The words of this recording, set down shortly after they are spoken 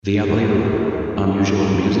The Ugly Room, unusual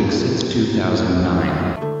music since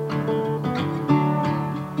 2009.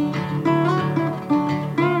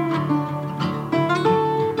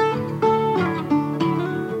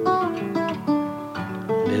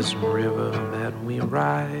 This river that we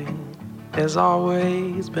ride has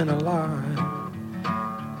always been alive.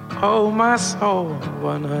 Oh, my soul,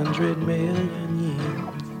 100 million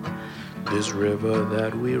years. This river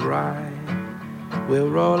that we ride will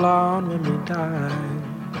roll on when we die.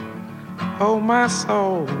 Oh, my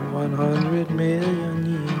soul, 100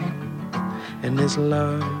 million years. And this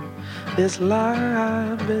love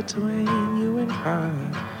between you and I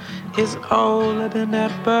is older than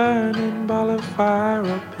that burning ball of fire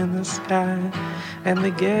up in the sky and the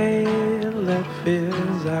gale that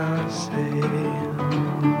fills our sail.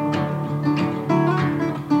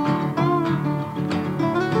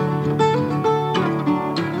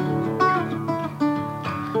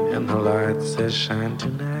 And the lights that shine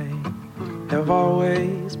tonight have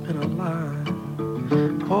always been alive.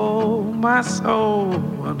 Oh, my soul,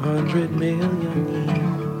 100 million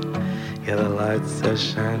years. Yeah, the lights that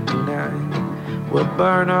shine tonight will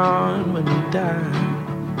burn on when we die.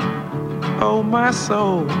 Oh, my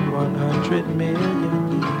soul, 100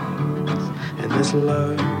 million years. And this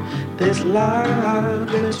love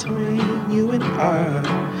between you and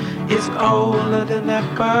I is older than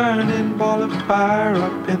that burning ball of fire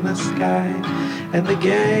up in the sky and the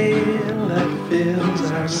gale that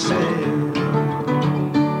fills our sail.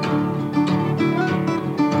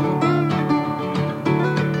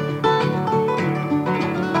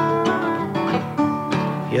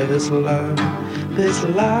 Yeah, this love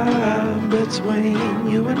between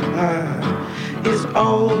you and I is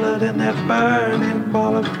older than that burning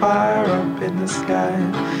ball of fire up in the sky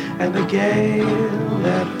and the gale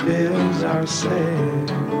that fills our sail.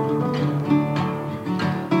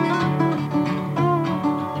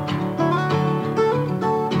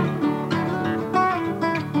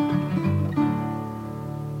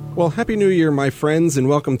 Well, Happy New Year, my friends, and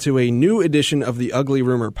welcome to a new edition of the Ugly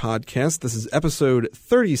Rumor podcast. This is episode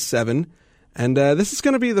 37, and this is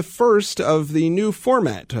going to be the first of the new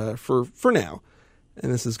format for now.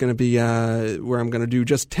 And this is going to be where I'm going to do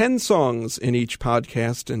just 10 songs in each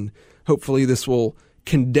podcast, and hopefully this will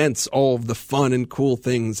condense all of the fun and cool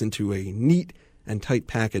things into a neat and tight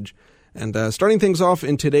package. And starting things off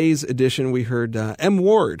in today's edition, we heard M.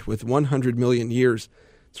 Ward with 100 Million Years.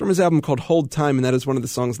 It's from his album called Hold Time, and that is one of the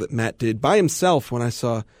songs that Matt did by himself when I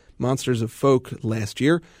saw Monsters of Folk last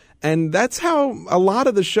year. And that's how a lot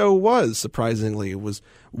of the show was, surprisingly. It was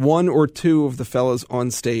one or two of the fellas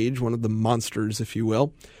on stage, one of the monsters, if you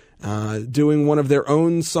will, doing one of their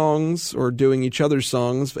own songs or doing each other's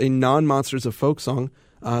songs, a non-Monsters of Folk song,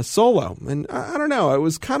 solo. And I don't know, I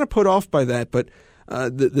was kind of put off by that, but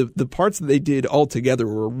the parts that they did all together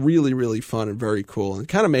were really, really fun and very cool and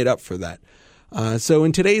kind of made up for that. So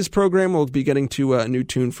in today's program, we'll be getting to a new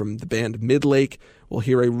tune from the band Midlake. We'll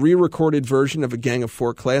hear a re-recorded version of a Gang of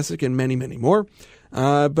Four classic and many, many more.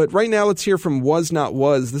 But right now, let's hear from Was Not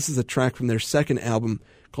Was. This is a track from their second album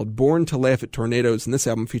called Born to Laugh at Tornadoes, and this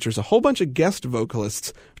album features a whole bunch of guest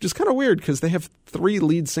vocalists, which is kind of weird because they have 3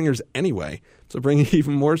 lead singers anyway. So bringing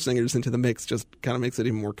even more singers into the mix just kind of makes it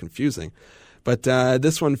even more confusing. But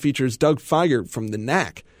this one features Doug Feiger from The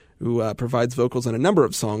Knack, who provides vocals on a number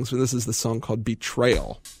of songs, and this is the song called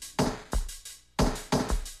Betrayal.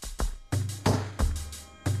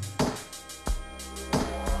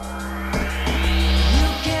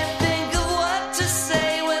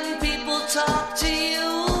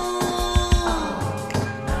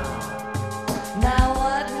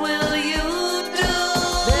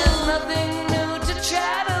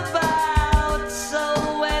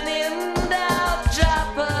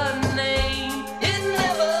 It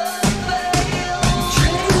never fails.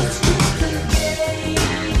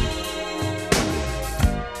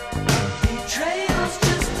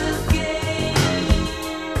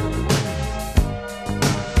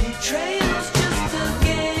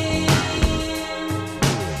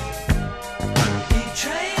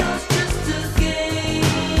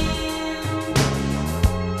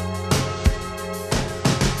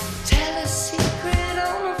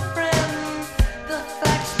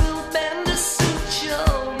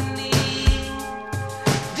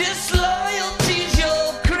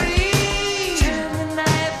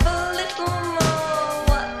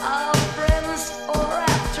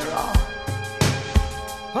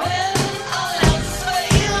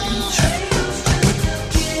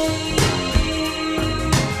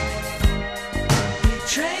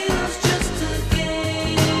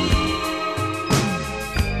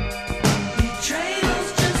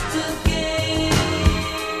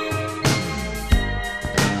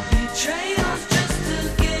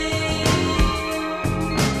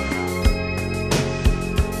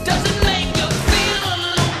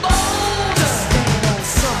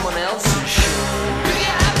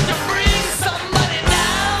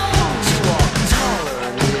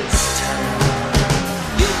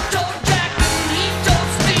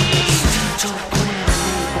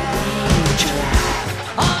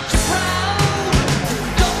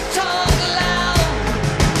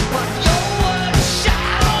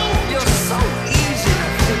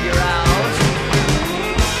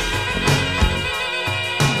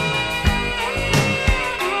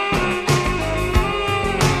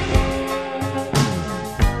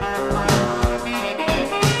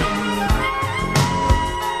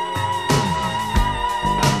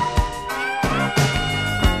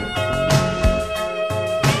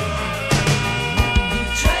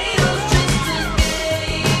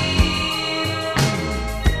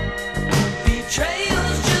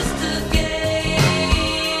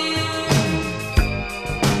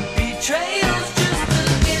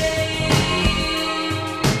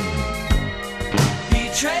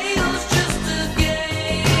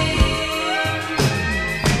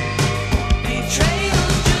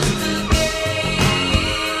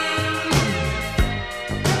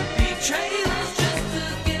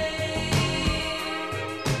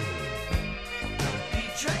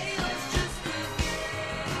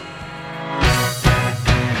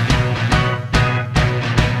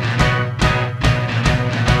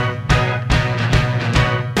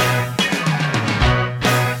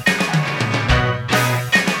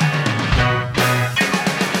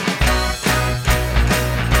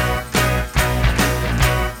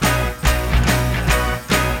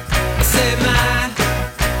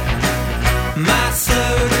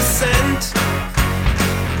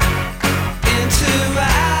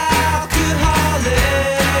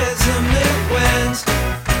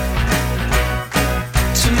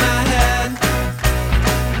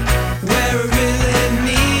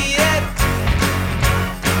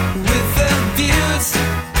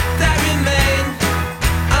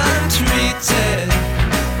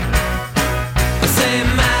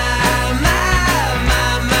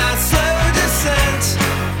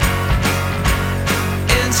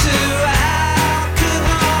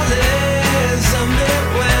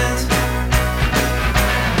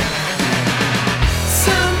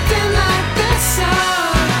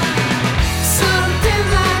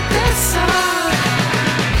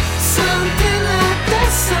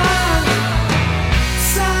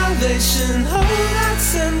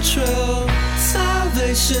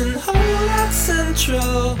 Salvation, whole lot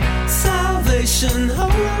central. Salvation, whole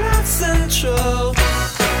lot central.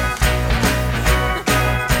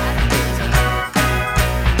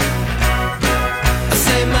 I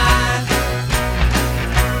say my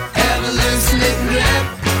ever-loosening grip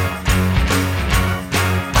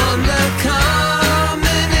on the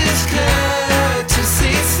communist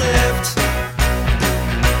courtesy slipped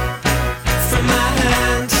from my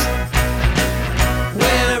hands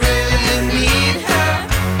when I really need her,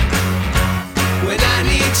 when I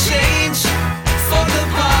need change for the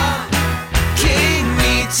parking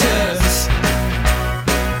meters.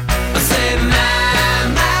 I say my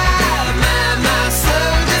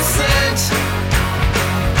slow descent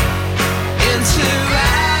into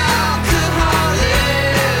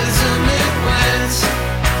alcoholism it went.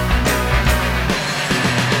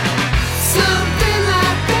 Something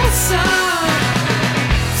like that song,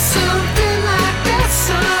 something like that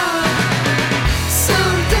song,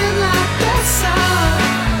 something like that song.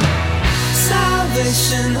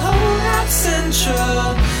 Salvation, whole lot central.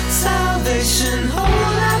 Salvation,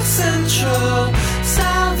 whole lot central.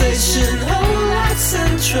 Salvation, whole lot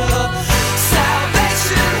central.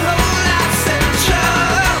 Salvation, whole lot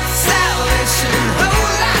central. Salvation,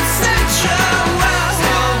 whole lot central.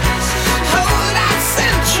 Whole lot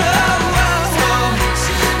central.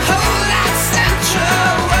 Whole lot central.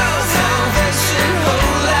 Salvation,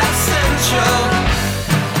 whole lot central.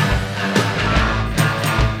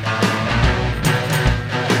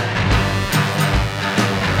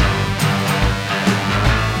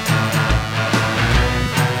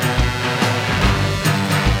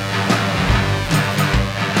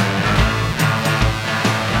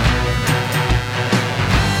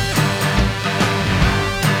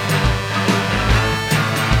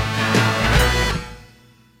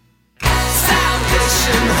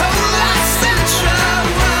 Salvation, whole lot central.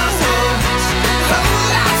 Whole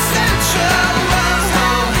lot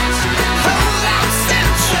central. Whole lot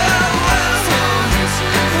central.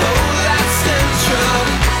 Whole lot central.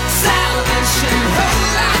 Salvation, whole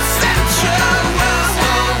lot central.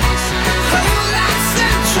 Whole lot central. Whole lot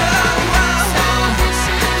central.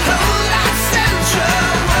 Whole lot central.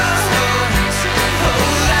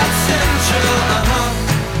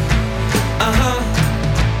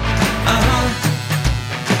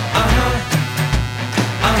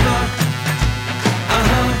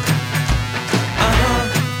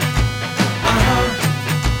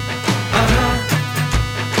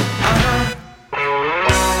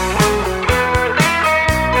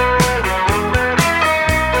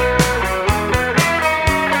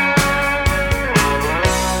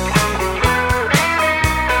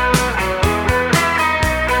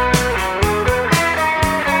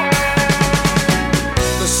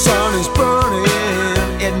 The sun is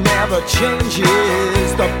burning, it never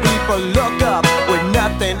changes. The people look up with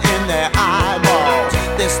nothing in their eyeballs.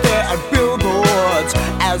 They stare at billboards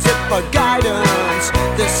as if for guidance.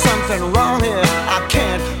 There's something wrong here, I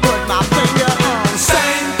can't put my finger on.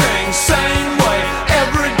 Same thing, same way,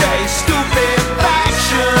 everyday stupid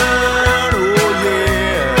fashion. Oh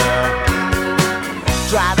yeah.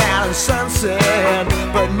 Drive out in sunset,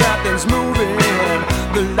 but nothing's moving.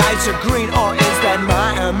 The lights are green, or is that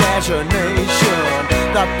my imagination?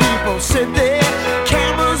 The people sit there,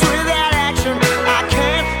 cameras without action. I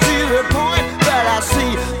can't see the point, but I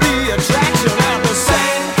see the attraction. And the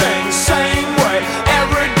same thing, same way,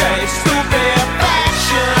 everyday stupid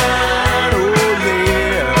fashion. Oh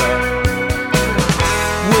yeah.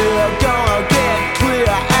 We're gonna get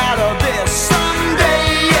clear out of this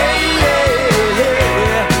someday,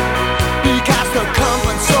 yeah. Because the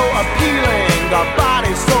comfort's so appealing, the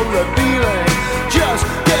body's so revealing. Just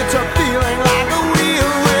gets a feeling like a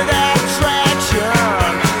wheel without traction.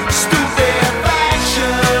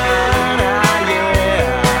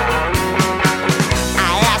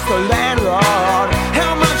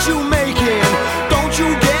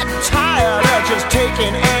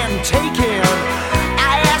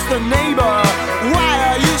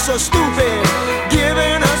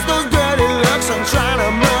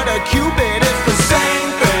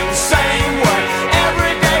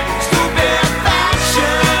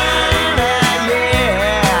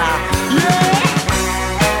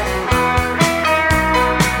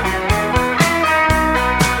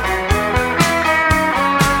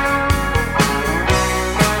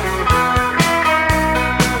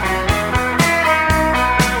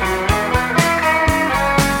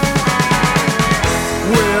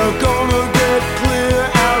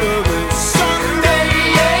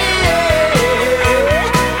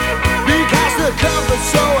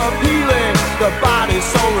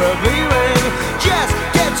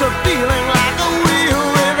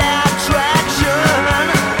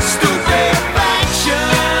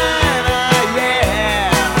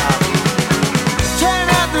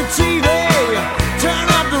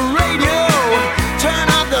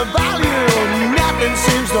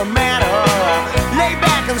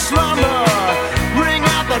 slumber. Ring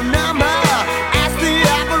out the number. Ask the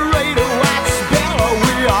operator what spell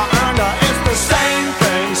we are under. It's the same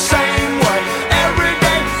thing, same way. Every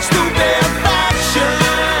day, stupefaction.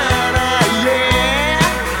 Yeah.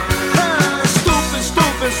 Stupid,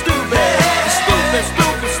 stupid, stupid. Stupid,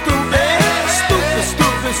 stupid, stupid. Stupid,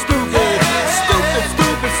 stupid, stupid. Stupid,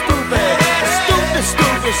 stupid, stupid. Stupid,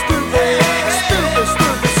 stupid, stupid. Stupid,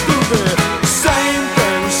 stupid, stupid. Same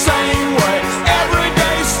thing, same way. Every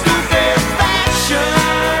day, stupefaction.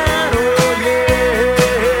 Oh yeah.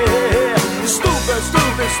 Stupid,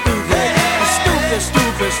 stupid, stupid. Stupid,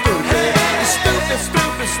 stupid, stupid. Stupid,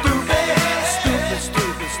 stupid, stupid. Stupid,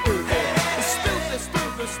 stupid, stupid. Stupid,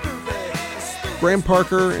 stupid, stupid. Graham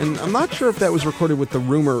Parker, and I'm not sure if that was recorded with the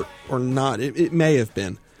Rumor or not. It may have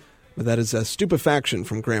been. But that is Stupefaction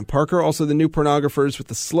from Graham Parker. Also, the New Pornographers with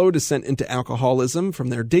the slow descent into alcoholism from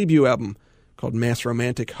their debut album called Mass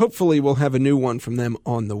Romantic. Hopefully, we'll have a new one from them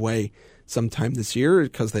on the way sometime this year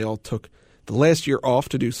because they all took the last year off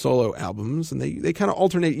to do solo albums, and they kind of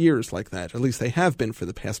alternate years like that. At least they have been for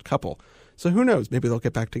the past couple. So who knows? Maybe they'll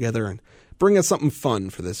get back together and bring us something fun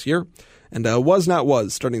for this year. And Was Not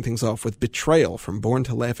Was, starting things off with Betrayal from Born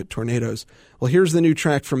to Laugh at Tornadoes. Well, here's the new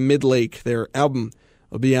track from Midlake. Their album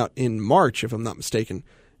will be out in March, if I'm not mistaken.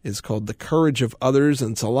 Is called The Courage of Others,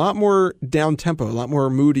 and it's a lot more down-tempo, a lot more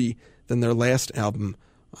moody than their last album,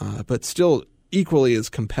 but still equally as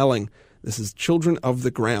compelling. This is Children of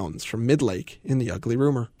the Grounds from Midlake in The Ugly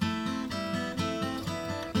Rumor.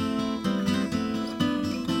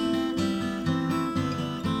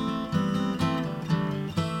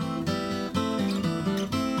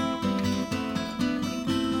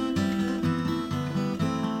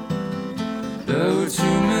 There were too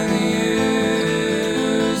many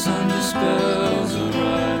years under spells of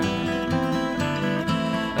rhyme.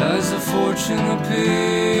 As the fortune appears,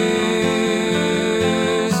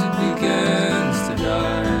 it begins to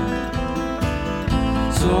die.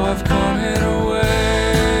 So I've come here to wait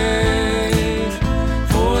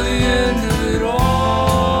for the end of it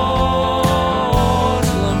all,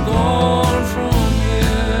 till I'm gone from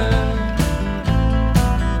here.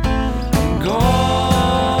 I'm gone.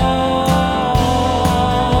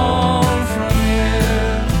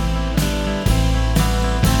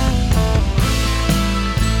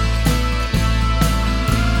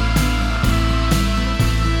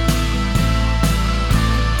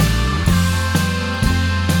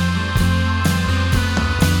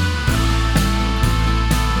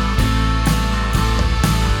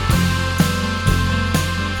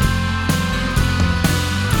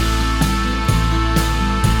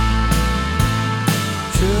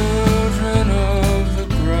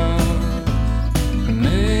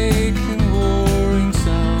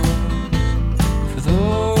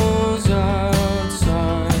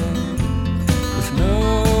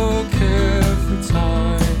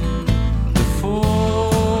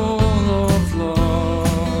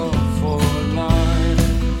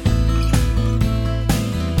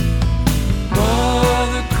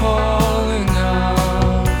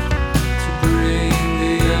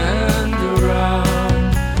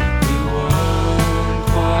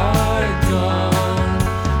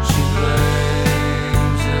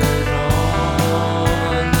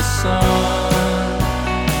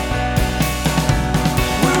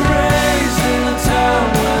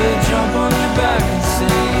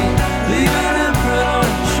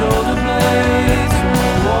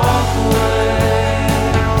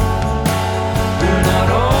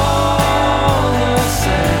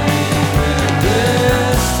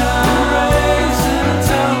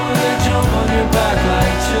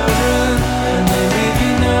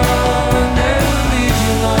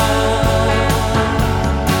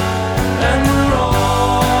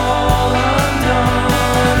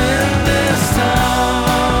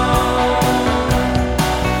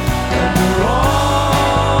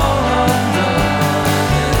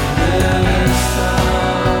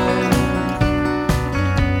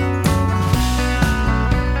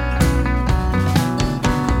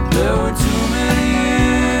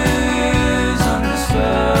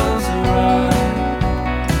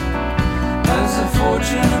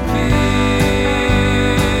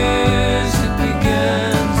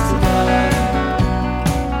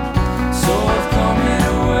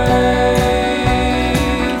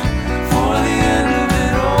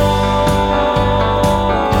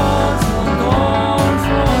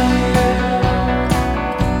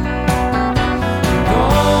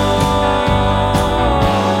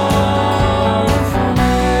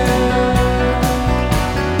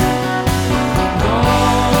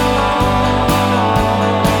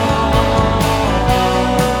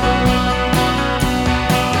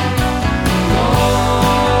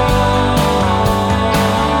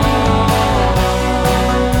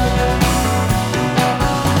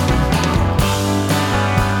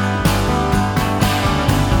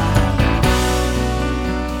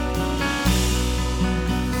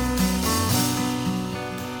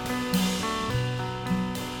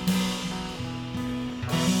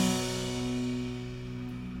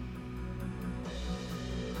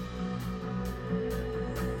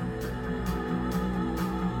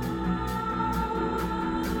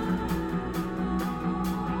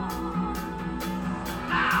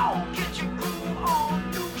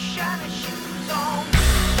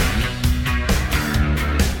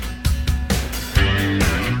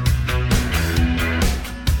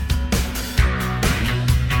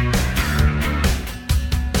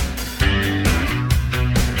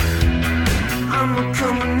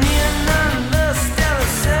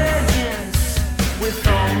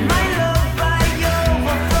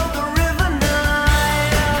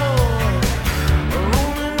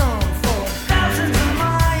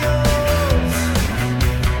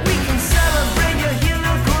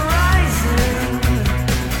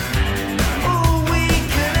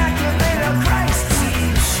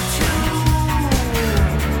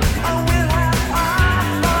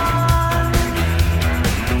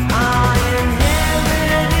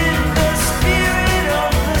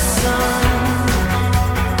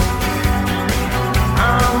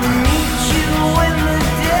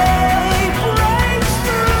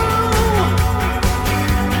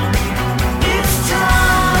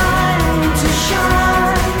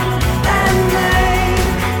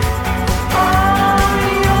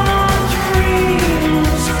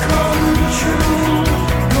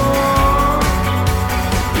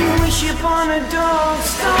 a dog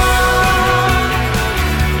star.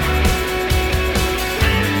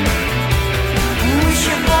 Wish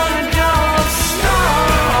upon a dog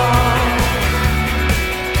star.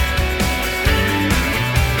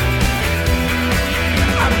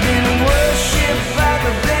 I've been worshipped by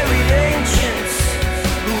the buried ancients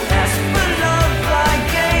who asked for love. I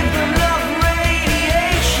gave them love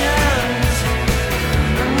radiations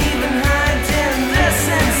and even heightened their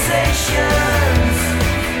sensations.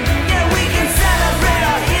 Yeah, we can celebrate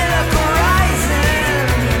our healer horizon.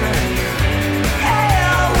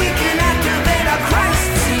 Yeah, we can activate our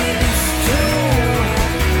crises too.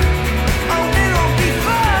 Oh, it'll be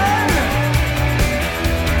fun.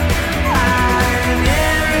 I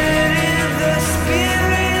inherited the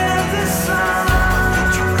spirit of the sun.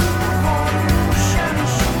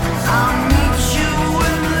 I'll meet you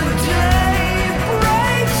when the day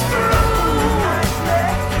breaks through.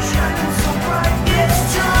 It's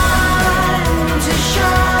time to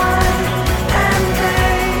shine and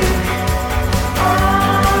make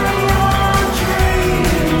all your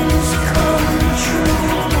dreams come true.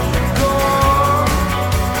 Go on,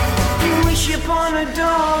 wish upon a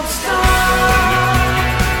dog star.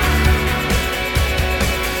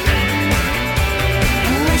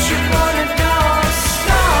 Wish upon a dog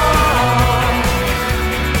star.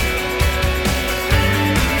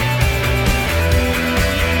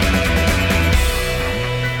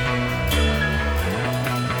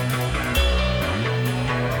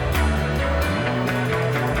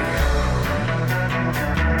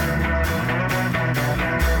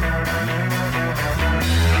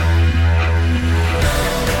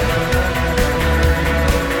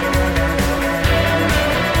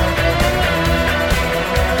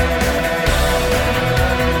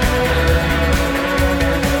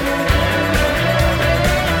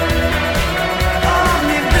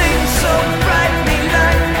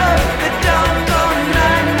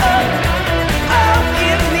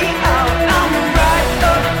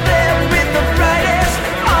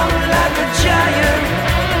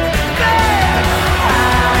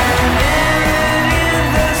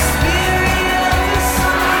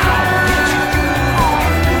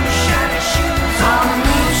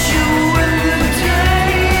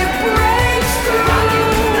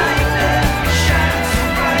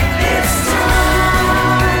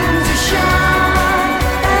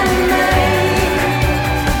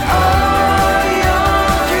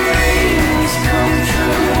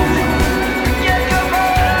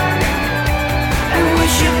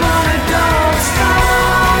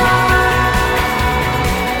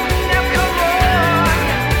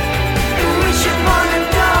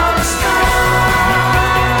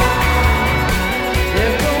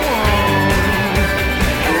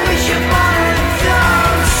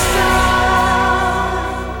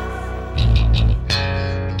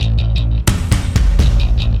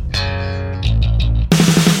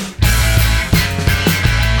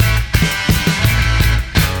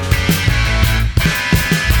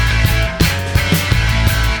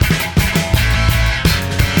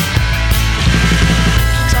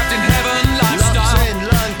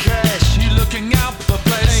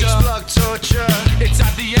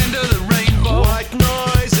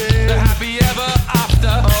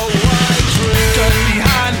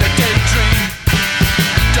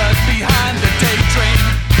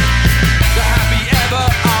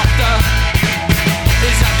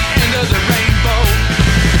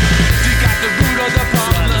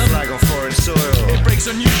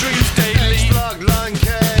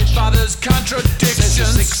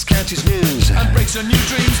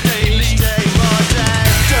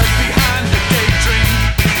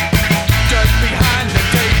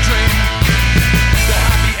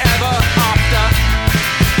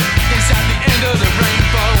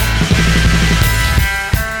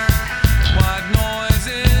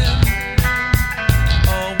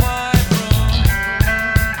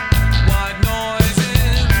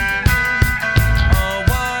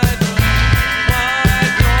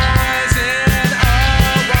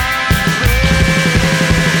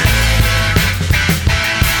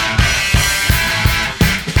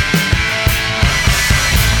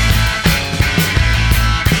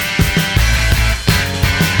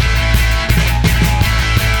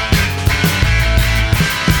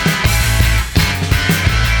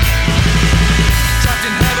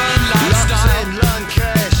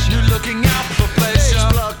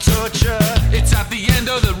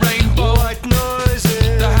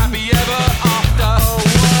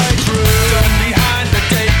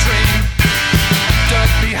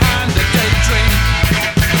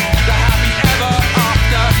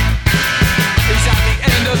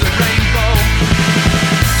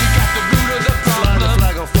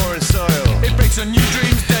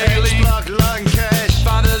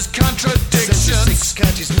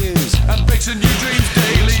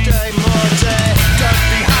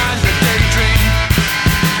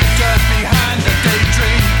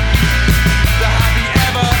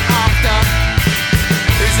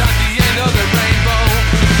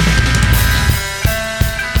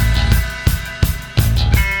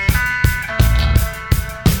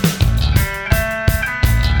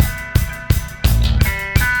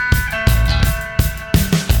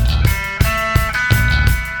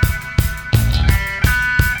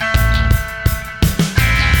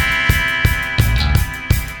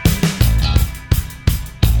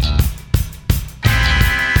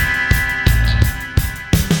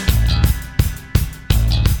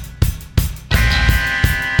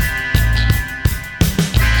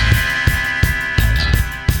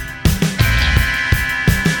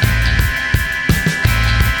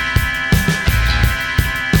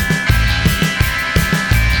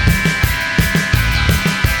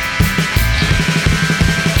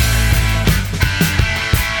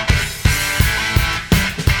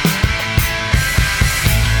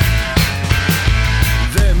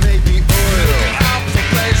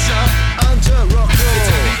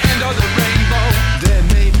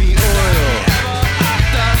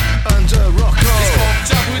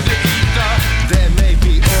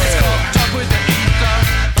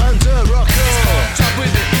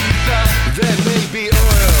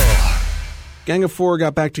 Gang of Four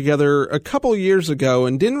got back together a couple years ago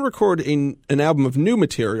and didn't record an album of new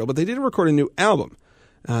material, but they did record a new album.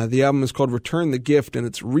 The album is called Return the Gift, and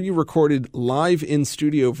it's re-recorded live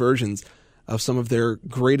in-studio versions of some of their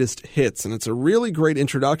greatest hits, and it's a really great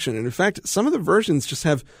introduction. And in fact, some of the versions just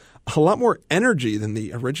have a lot more energy than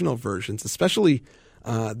the original versions, especially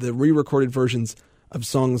the re-recorded versions of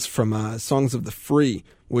songs from Songs of the Free,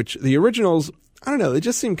 which the originals, I don't know, they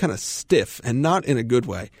just seem kind of stiff and not in a good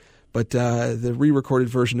way. But the re-recorded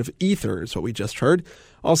version of Ether is what we just heard.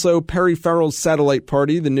 Also, Perry Farrell's Satellite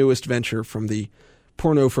Party, the newest venture from the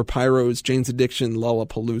Porno for Pyros, Jane's Addiction,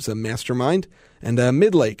 Lollapalooza mastermind. And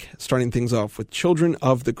Midlake, starting things off with Children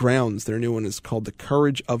of the Grounds. Their new one is called The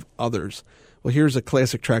Courage of Others. Well, here's a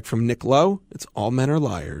classic track from Nick Lowe. It's All Men Are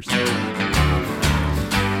Liars.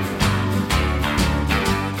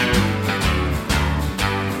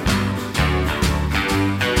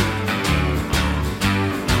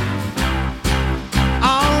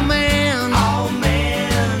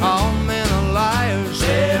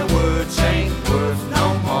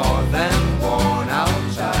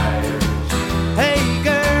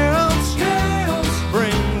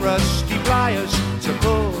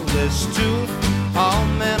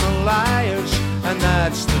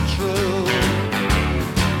 That's the truth.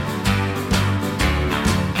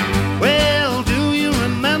 Well, do you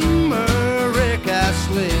remember Rick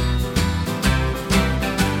Astley?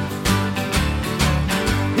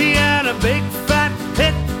 He had a big fat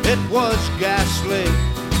hit, it was ghastly.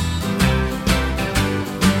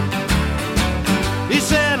 He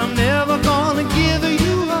said, I'm never gonna give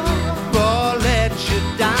you up or let you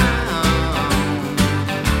down.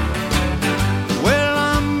 Well,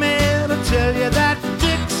 I'm here to tell you that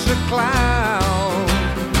a clown.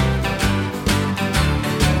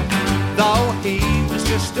 Though he was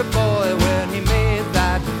just a boy when he made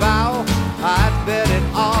that vow, I bet it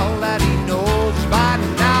all that he knows by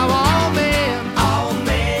now.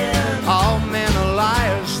 All men are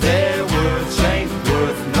liars. Their words ain't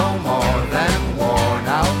worth no more than worn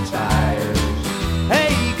out tires.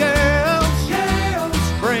 Hey girls,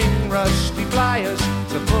 bring rusty pliers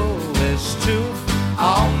to pull this tooth.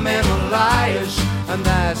 All men are liars, and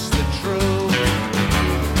that's the truth.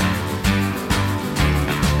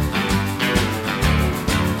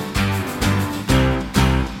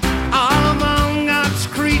 All among God's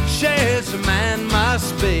creatures, a man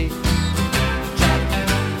must be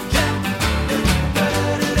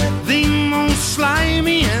the most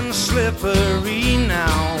slimy and slippery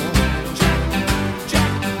now.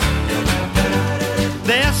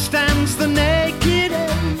 There stands the naked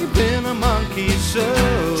ape in a monkey's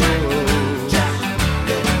suit.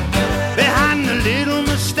 Behind the little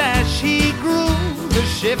mustache he grew, the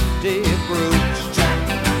shifty brute.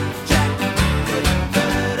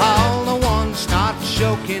 All the ones not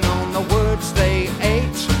choking on the words they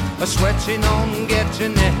ate, are sweating on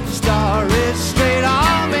getting their stories straight.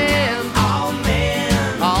 All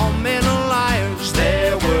men are liars.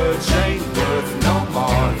 Their words ain't worth no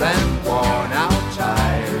more than worn out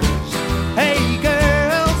tires. Hey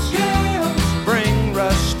girls, bring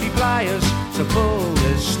rusty pliers to pull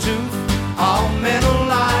this tooth. All men are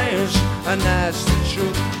liars, and that's the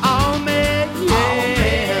truth. All men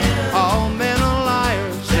are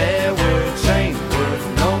liars. Their words ain't worth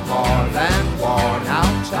no more than worn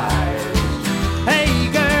out tires. Hey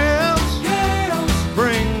girls,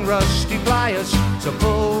 bring rusty pliers to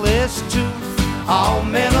pull this tooth. All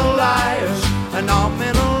men are liars, and all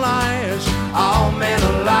men are liars. All men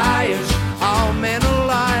are liars, all men are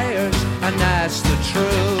liars, and that's the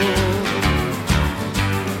truth.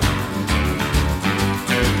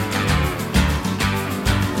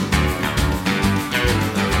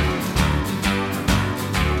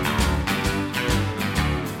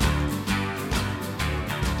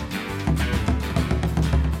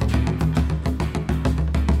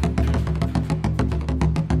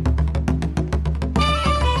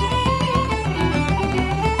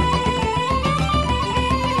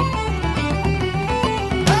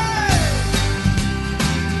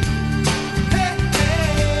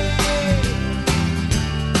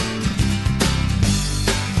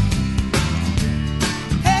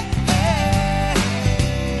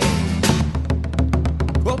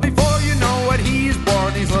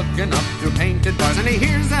 Up through painted bars, and he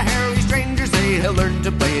hears the hairy stranger say he'll learn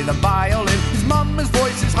to play the violin. His mama's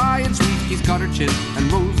voice is high and sweet, he's got her chin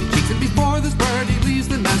and rosy cheeks, and before this bird he leaves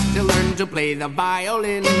the nest, he'll learn to play the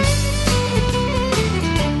violin.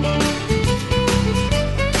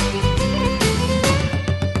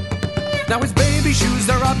 Now his baby baby shoes,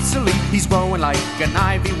 they're obsolete. He's growing like an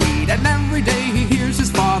ivy weed, and every day he hears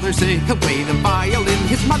his father say he'll play the violin.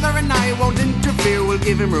 His mother and I won't interfere, we'll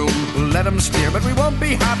give him room, we'll let him steer, but we won't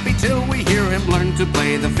be happy till we hear him learn to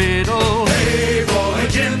play the fiddle. Hey boy,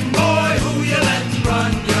 Jim boy, who you letting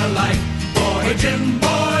run your life? Boy, Jim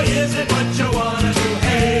boy, is it what you wanna do?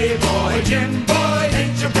 Hey boy, Jim boy,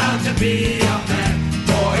 ain't you proud to be a man?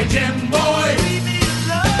 Boy, Jim boy, leave me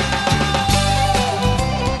alone.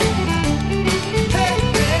 Hey,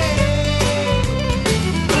 hey.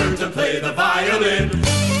 Learn to play the violin.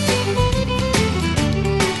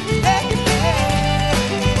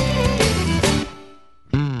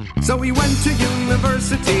 So he went to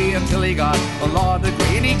university until he got a law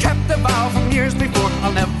degree, and he kept a vow from years before,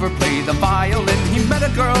 I'll never play the violin. He met a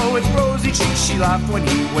girl with rosy cheeks, she laughed when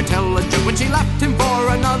he would tell a joke, when she left him for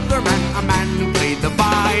another man, a man who played the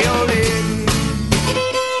violin.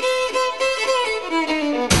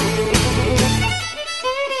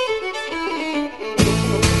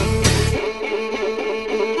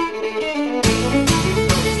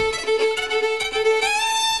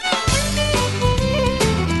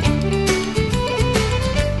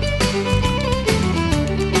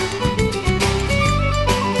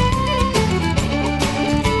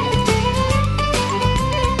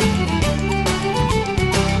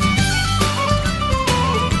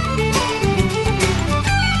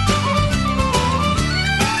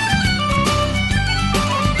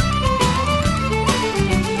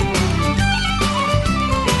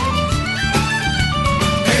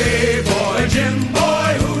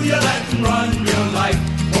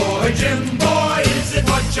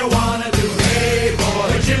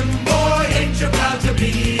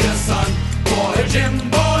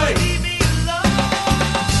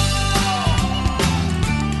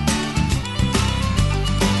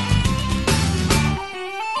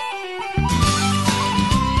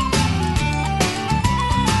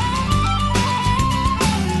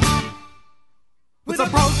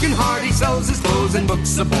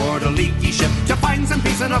 Aboard a leaky ship to find some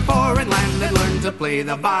peace in a foreign land and learn to play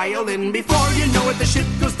the violin. Before you know it, the ship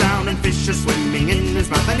goes down and fish are swimming in his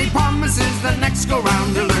mouth, and he promises the next go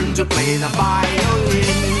round to learn to play the violin.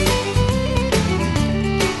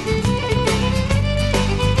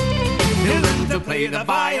 He'll learn to play the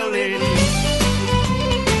violin.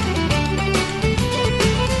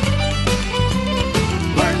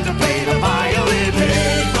 Learn to play the violin.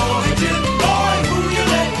 Hey boy, Jim boy, who you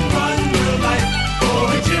letting run your life?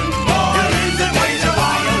 Boy, Jim boy, learn to play the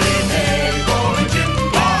violin. Hey boy, Jim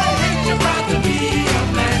boy, ain't you proud to be a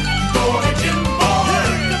man? Boy, Jim boy,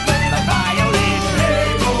 learn to play the violin.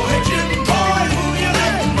 Hey boy, Jim boy, who you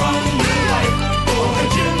letting run your life? Boy,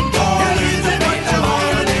 Jim boy, learn to play the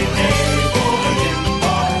violin. Hey boy, Jim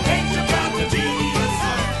boy, ain't you proud to be a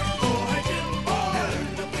son? Boy, Jim boy,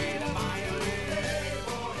 learn to play the violin.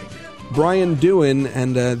 Brian Doohan,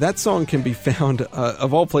 and that song can be found,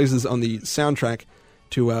 of all places, on the soundtrack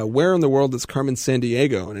to Where in the World is Carmen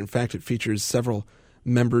Sandiego, and in fact it features several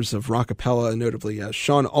members of Rockapella, notably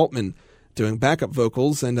Sean Altman doing backup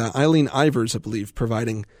vocals, and Eileen Ivers, I believe,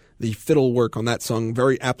 providing the fiddle work on that song,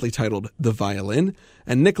 very aptly titled The Violin,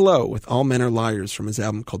 and Nick Lowe with All Men Are Liars from his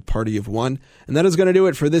album called Party of One. And that is going to do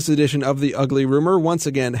it for this edition of The Ugly Rumor. Once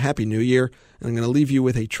again, Happy New Year, and I'm going to leave you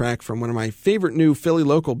with a track from one of my favorite new Philly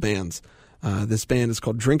local bands. This band is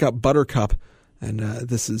called Drink Up Buttercup, and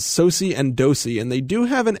this is Sosie and Dosie, and they do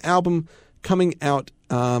have an album coming out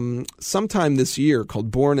sometime this year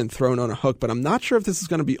called Born and Thrown on a Hook, but I'm not sure if this is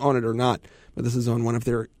going to be on it or not, but this is on one of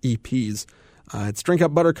their EPs. It's Drink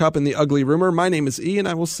Up Buttercup and The Ugly Rumor. My name is E, and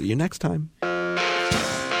I will see you next time.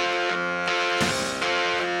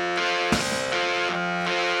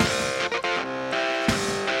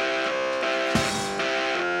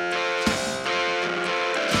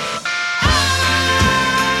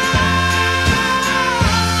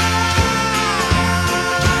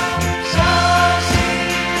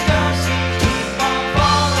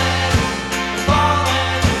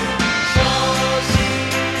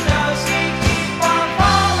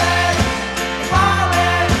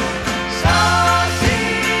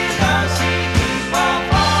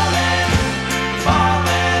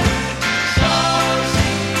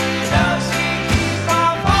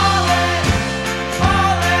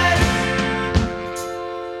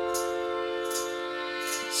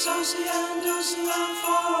 Sosie and Dosie went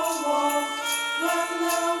for a walk. When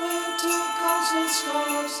their winter coats and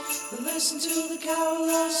scarves, they listened to the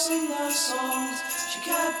carolers sing their songs. She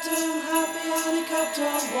kept him happy and he kept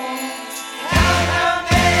her warm. Held her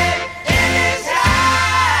mid in his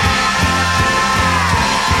hand.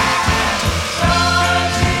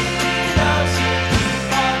 Sosie, Dosie, keep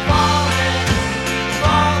on falling,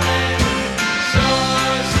 falling.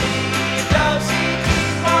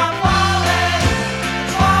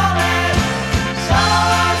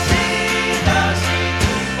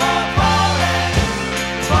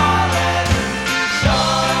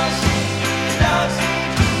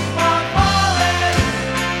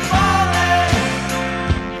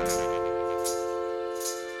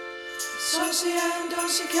 So she and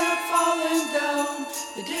she kept falling down.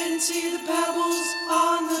 They didn't see the pebbles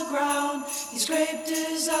on the ground. He scraped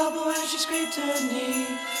his elbow and she scraped her knee.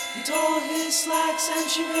 He tore his slacks and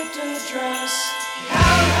she ripped her dress. He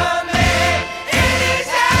held her maid in his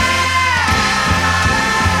hand.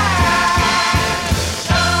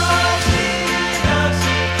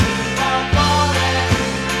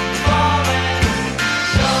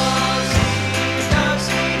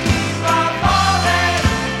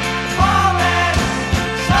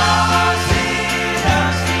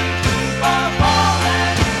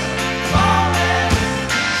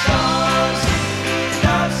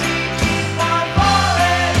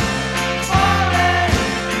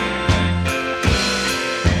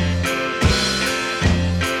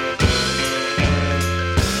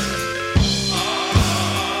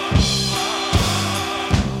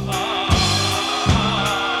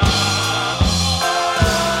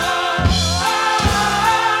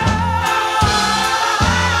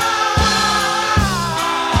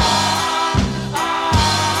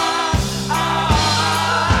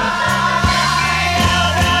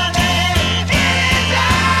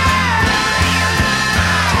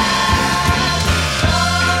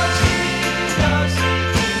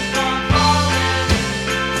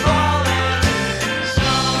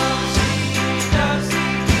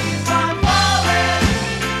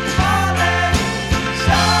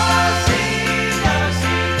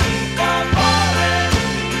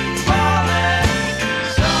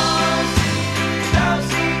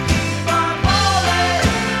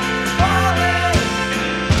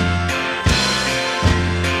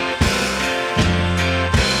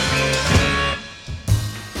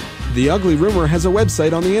 The Ugly Rumor has a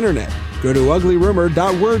website on the internet. Go to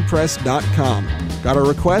uglyrumor.wordpress.com. Got a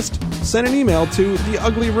request? Send an email to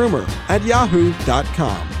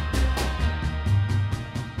theuglyrumor@yahoo.com.